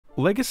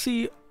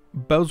Legacy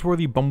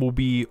Buzzworthy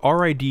Bumblebee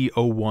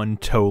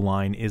RID-01 toe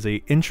line is a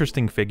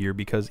interesting figure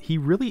because he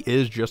really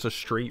is just a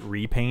straight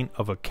repaint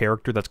of a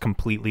character that's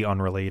completely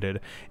unrelated.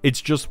 It's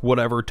just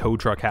whatever tow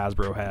truck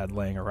Hasbro had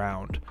laying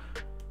around.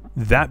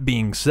 That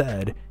being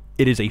said,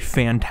 it is a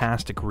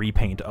fantastic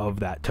repaint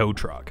of that tow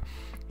truck.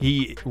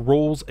 He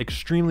rolls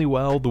extremely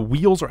well. The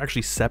wheels are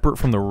actually separate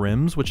from the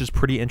rims, which is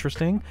pretty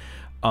interesting.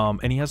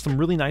 And he has some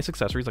really nice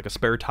accessories like a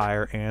spare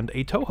tire and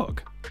a tow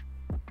hook.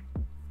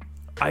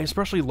 I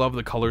especially love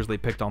the colors they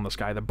picked on this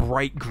guy. The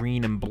bright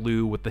green and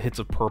blue with the hits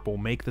of purple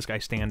make this guy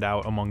stand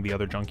out among the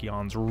other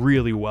Junkions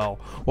really well,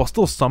 while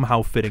still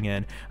somehow fitting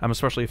in. I'm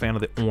especially a fan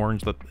of the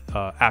orange that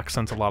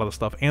accents a lot of the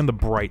stuff, and the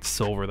bright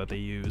silver that they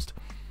used.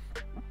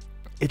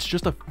 It's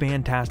just a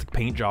fantastic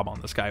paint job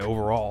on this guy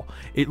overall.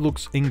 It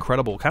looks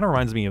incredible. Kind of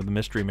reminds me of the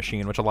Mystery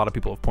Machine, which a lot of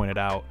people have pointed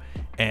out,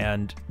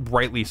 and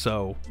rightly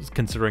so,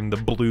 considering the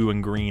blue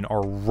and green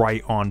are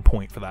right on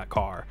point for that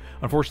car.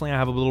 Unfortunately, I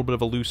have a little bit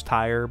of a loose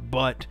tire,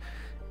 but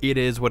it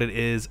is what it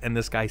is, and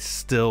this guy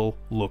still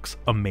looks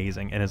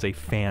amazing and is a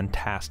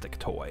fantastic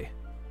toy.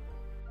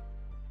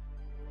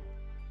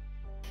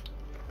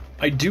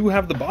 I do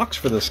have the box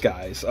for this,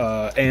 guys,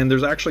 and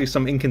there's actually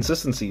some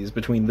inconsistencies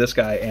between this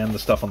guy and the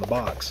stuff on the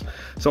box.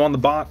 So on the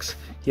box,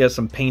 he has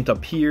some paint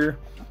up here,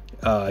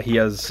 he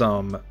has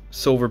some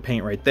silver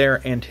paint right there,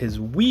 and his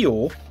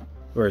wheel,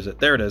 where is it?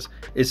 There it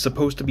is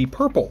supposed to be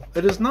purple.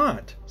 It is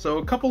not. So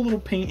a couple little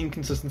paint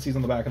inconsistencies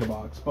on the back of the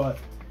box, but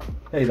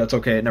hey, that's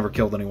okay, it never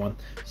killed anyone.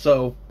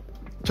 So,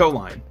 toe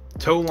line.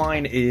 Toe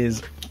line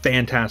is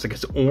fantastic.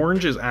 Its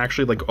orange is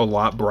actually like a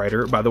lot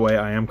brighter. By the way,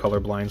 I am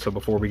colorblind, so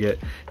before we get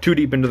too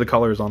deep into the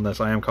colors on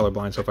this, I am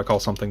colorblind, so if I call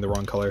something the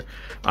wrong color,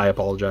 I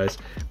apologize.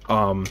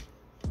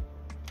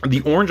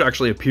 The orange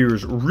actually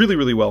appears really,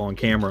 really well on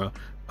camera.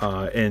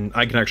 And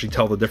I can actually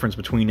tell the difference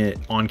between it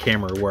on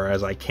camera,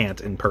 whereas I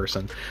can't in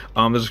person.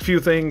 There's a few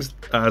things,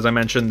 as I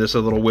mentioned, this is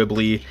a little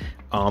wibbly,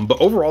 but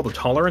overall the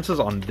tolerances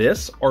on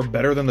this are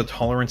better than the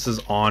tolerances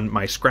on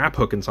my scrap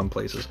hook in some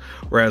places.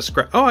 Whereas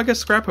I guess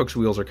scrap hook's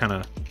wheels are kind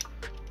of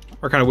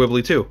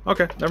wibbly too.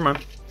 Okay, never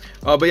mind.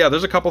 But yeah,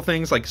 there's a couple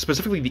things, like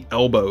specifically the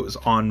elbows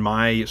on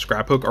my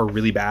scrap hook are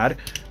really bad.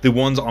 The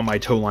ones on my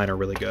toe line are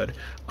really good.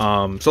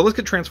 So let's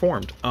get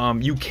transformed.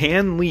 You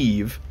can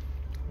leave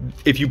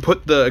if you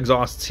put the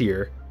exhausts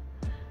here,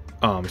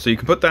 so you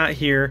can put that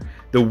here.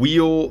 The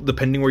wheel,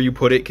 depending where you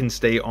put it, can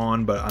stay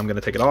on, but I'm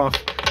gonna take it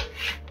off,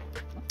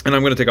 and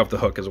I'm gonna take off the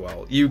hook as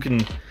well. You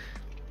can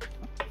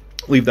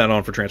leave that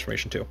on for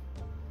transformation too.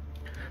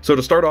 So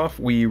to start off,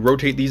 we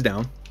rotate these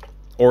down,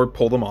 or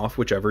pull them off,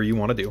 whichever you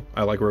want to do.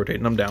 I like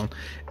rotating them down,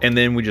 and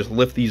then we just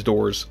lift these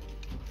doors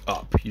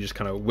up. You just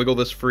kind of wiggle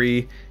this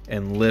free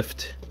and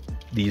lift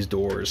these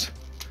doors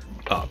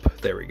up.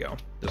 There we go.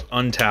 Just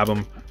untab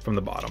them from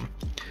the bottom.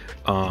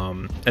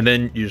 And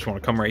then you just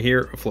want to come right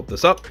here, flip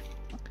this up,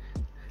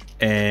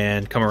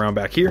 and come around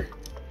back here.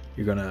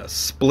 You're gonna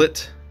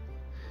split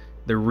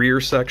the rear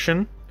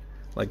section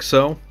like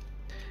so,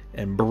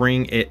 and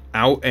bring it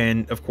out.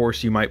 And of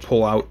course, you might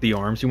pull out the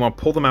arms. You want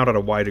to pull them out at a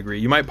wide degree.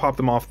 You might pop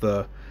them off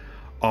the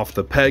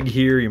peg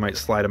here. You might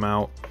slide them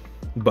out,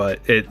 but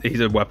he's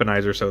a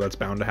weaponizer, so that's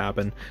bound to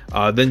happen.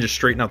 Then just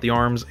straighten out the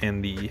arms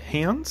and the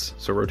hands.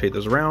 So rotate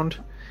those around.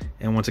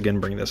 And once again,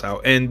 bring this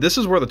out. And this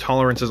is where the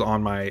tolerances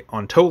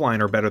on toe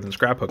line are better than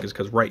scrap hook, is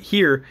because right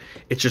here,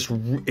 it's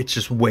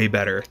just way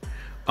better.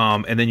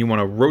 And then you want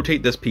to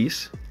rotate this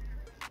piece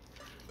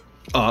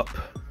up.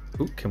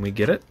 Ooh, can we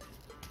get it?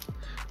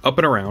 Up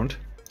and around.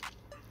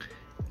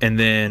 And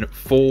then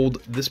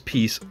fold this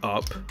piece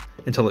up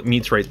until it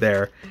meets right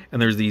there.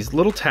 And there's these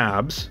little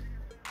tabs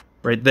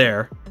right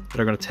there that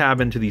are going to tab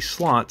into these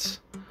slots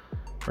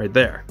right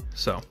there.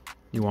 So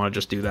you want to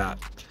just do that.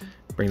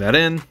 Bring that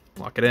in,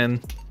 lock it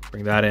in,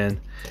 bring that in,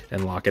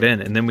 and lock it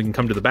in. And then we can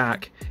come to the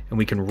back and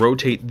we can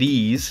rotate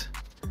these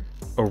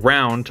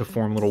around to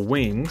form little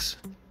wings.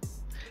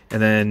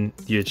 And then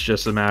it's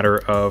just a matter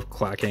of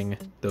clacking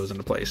those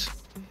into place.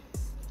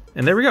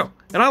 And there we go.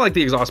 And I like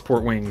the exhaust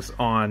port wings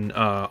on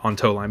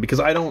toe line, because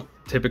I don't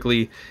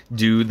typically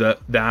do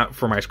that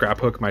for my scrap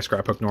hook. My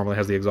scrap hook normally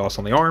has the exhaust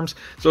on the arms,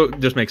 so it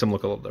just makes them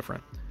look a little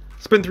different.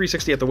 Spin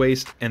 360 at the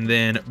waist, and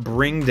then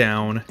bring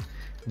down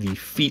the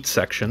feet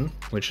section,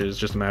 which is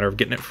just a matter of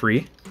getting it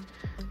free.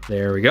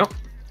 There we go.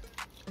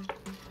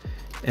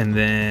 And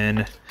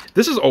then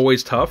this is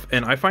always tough,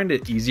 and I find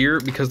it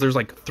easier because there's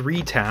like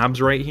 3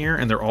 tabs right here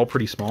and they're all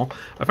pretty small.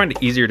 I find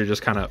it easier to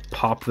just kind of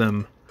pop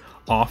them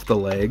off the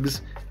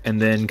legs and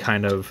then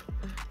kind of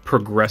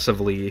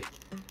progressively,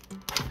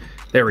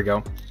 there we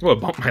go. Oh, I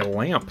bumped my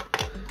lamp.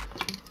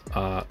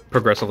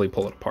 Progressively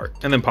pull it apart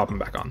and then pop them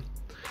back on.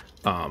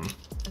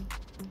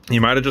 You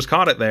might have just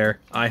caught it there.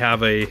 I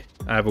have a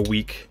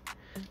weak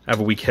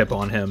hip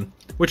on him,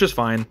 which is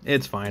fine.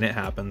 It's fine. It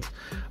happens.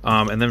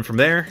 And then from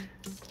there,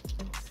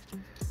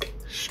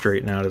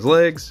 straighten out his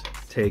legs.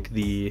 Take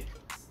the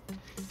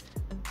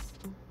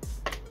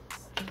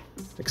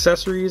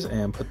accessories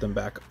and put them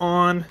back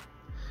on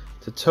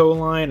to toe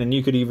line. And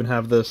you could even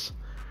have this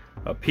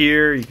up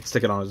here. You can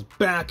stick it on his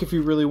back if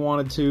you really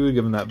wanted to,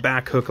 give him that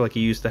back hook like he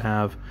used to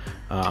have.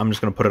 I'm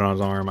just going to put it on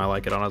his arm. I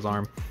like it on his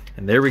arm.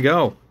 And there we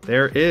go.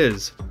 There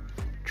is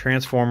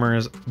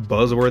Transformers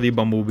Buzzworthy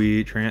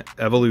Bumblebee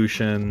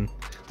Evolution,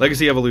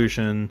 Legacy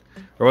Evolution,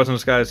 Robots in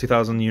Disguise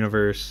 2000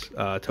 Universe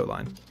tow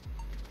line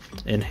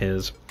in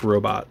his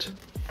robot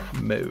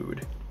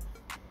mode.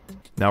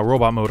 Now,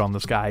 robot mode on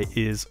this guy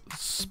is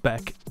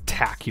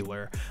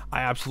spectacular.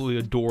 I absolutely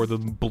adore the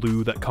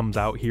blue that comes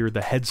out here.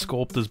 The head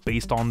sculpt is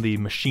based on the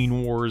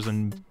Machine Wars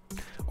and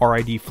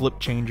RID Flip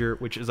Changer,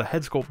 which is a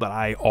head sculpt that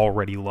I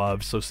already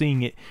love, so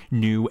seeing it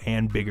new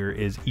and bigger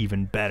is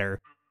even better.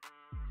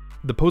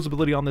 The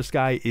posability on this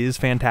guy is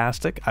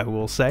fantastic, I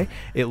will say.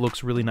 It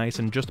looks really nice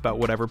in just about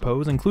whatever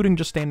pose, including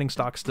just standing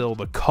stock still.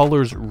 The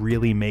colors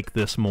really make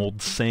this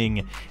mold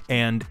sing,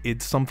 and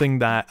it's something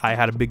that I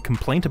had a big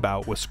complaint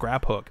about with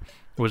Scrap Hook,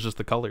 was just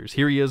the colors.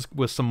 Here he is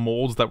with some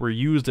molds that were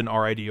used in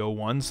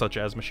RID-01, such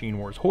as Machine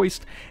Wars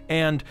Hoist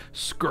and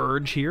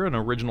Scourge here, an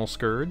original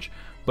Scourge.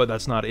 But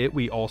that's not it.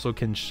 We also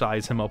can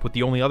size him up with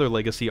the only other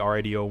Legacy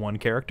RID-01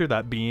 character,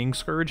 that being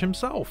Scourge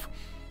himself.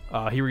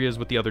 Here he is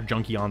with the other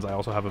Junkions I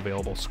also have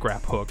available,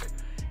 Scrap Hook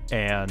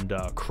and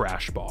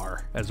Crash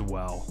Bar as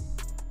well.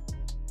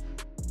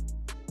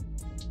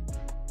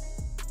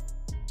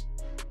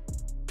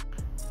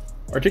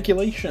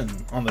 Articulation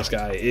on this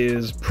guy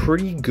is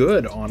pretty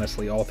good,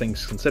 honestly, all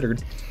things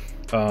considered.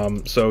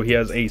 So he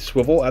has a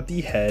swivel at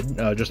the head,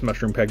 just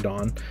mushroom pegged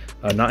on,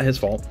 not his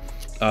fault.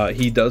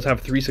 He does have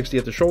 360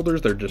 at the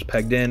shoulders. They're just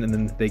pegged in, and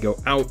then they go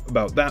out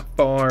about that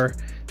far.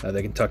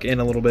 They can tuck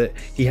in a little bit.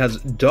 He has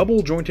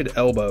double jointed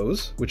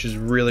elbows, which is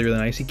really, really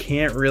nice. He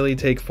can't really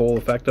take full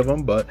effect of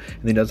them, but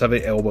and he does have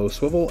an elbow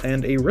swivel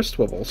and a wrist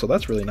swivel, so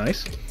that's really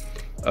nice.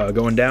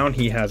 Going down,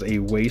 he has a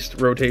waist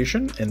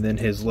rotation, and then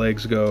his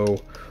legs go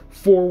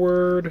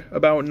forward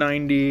about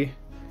 90,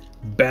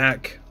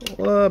 back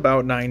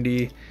about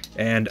 90,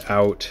 and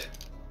out,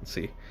 let's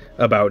see,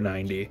 about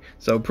 90.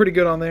 So pretty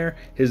good on there.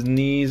 His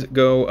knees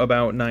go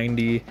about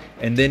 90,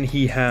 and then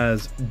he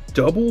has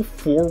double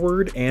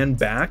forward and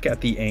back at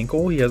the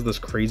ankle. He has this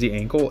crazy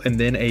ankle, and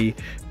then a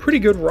pretty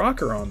good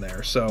rocker on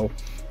there. So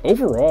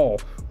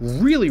overall,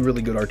 really,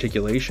 really good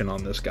articulation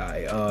on this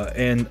guy.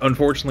 And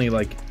unfortunately,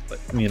 like,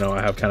 you know,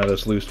 I have kind of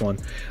this loose one.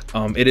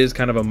 It is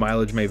kind of a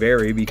mileage may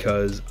vary,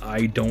 because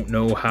I don't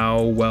know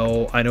how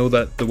well. I know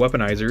that the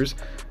weaponizers,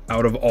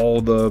 out of all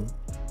the,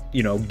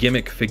 you know,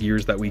 gimmick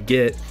figures that we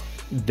get,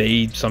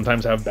 they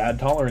sometimes have bad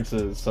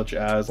tolerances, such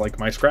as like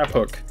my Scrap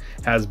Hook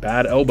has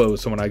bad elbows,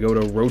 so when I go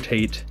to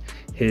rotate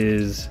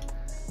his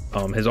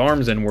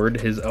arms inward,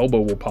 his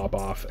elbow will pop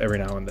off every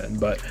now and then.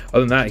 But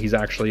other than that, he's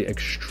actually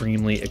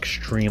extremely,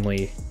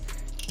 extremely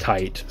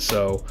tight.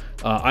 So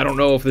I don't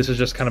know if this is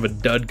just kind of a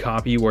dud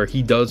copy, where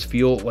he does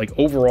feel like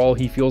overall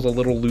he feels a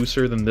little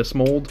looser than this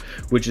mold,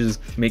 which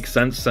makes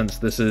sense since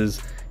this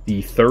is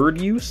the third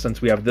use,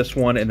 since we have this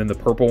one and then the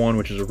purple one,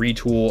 which is a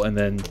retool, and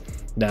then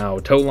now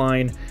tow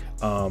line.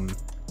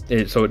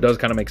 So it does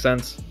kind of make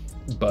sense,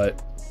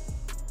 but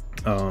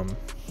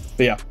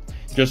yeah,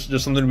 just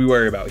something to be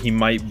wary about. He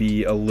might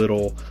be a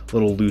little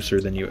looser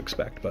than you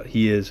expect, but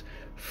he is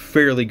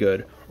fairly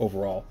good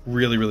overall.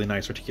 Really, really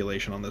nice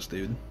articulation on this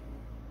dude.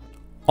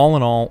 All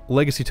in all,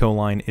 Legacy Tow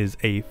Line is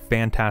a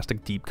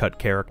fantastic deep cut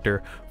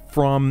character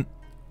from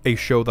a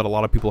show that a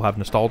lot of people have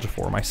nostalgia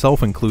for,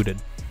 myself included.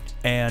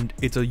 And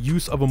it's a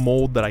use of a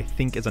mold that I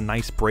think is a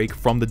nice break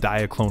from the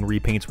Diaclone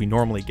repaints we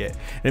normally get.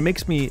 And it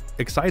makes me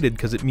excited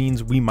because it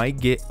means we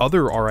might get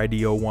other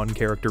RID-01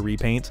 character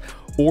repaints,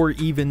 or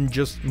even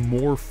just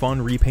more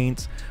fun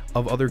repaints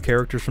of other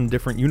characters from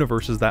different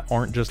universes that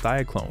aren't just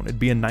Diaclone. It'd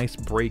be a nice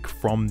break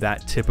from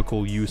that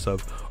typical use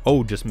of,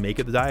 oh, just make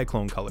it the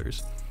Diaclone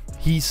colors.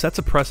 He sets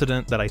a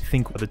precedent that I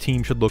think the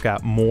team should look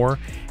at more,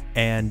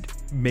 and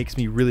makes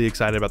me really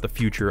excited about the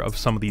future of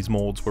some of these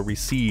molds, where we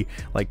see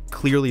like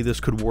clearly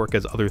this could work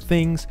as other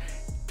things,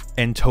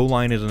 and tow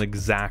line is an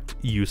exact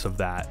use of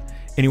that.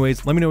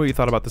 Anyways, let me know what you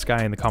thought about this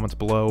guy in the comments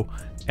below,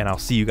 and I'll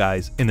see you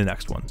guys in the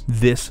next one.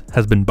 This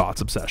has been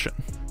Bots Obsession.